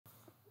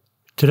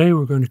Today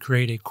we're going to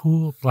create a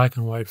cool black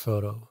and white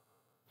photo.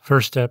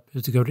 First step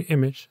is to go to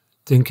Image,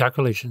 then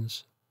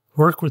Calculations.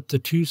 Work with the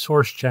two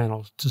source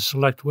channels to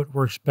select what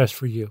works best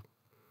for you.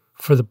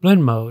 For the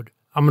blend mode,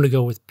 I'm going to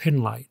go with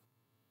Pin Light.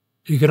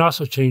 You can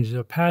also change the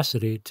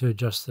opacity to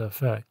adjust the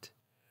effect.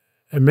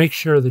 And make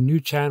sure the new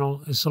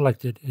channel is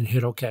selected and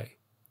hit OK.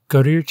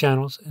 Go to your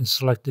channels and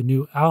select the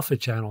new alpha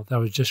channel that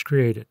was just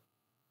created.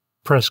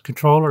 Press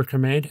Ctrl or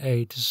Command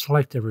A to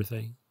select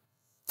everything.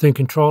 Then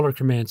Ctrl or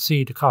Command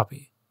C to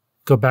copy.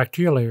 Go back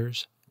to your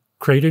layers,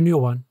 create a new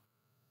one,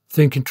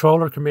 then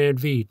Ctrl or Command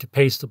V to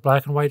paste the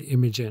black and white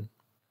image in.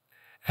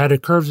 Add a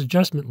curves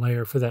adjustment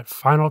layer for that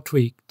final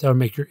tweak that will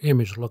make your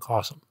image look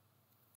awesome.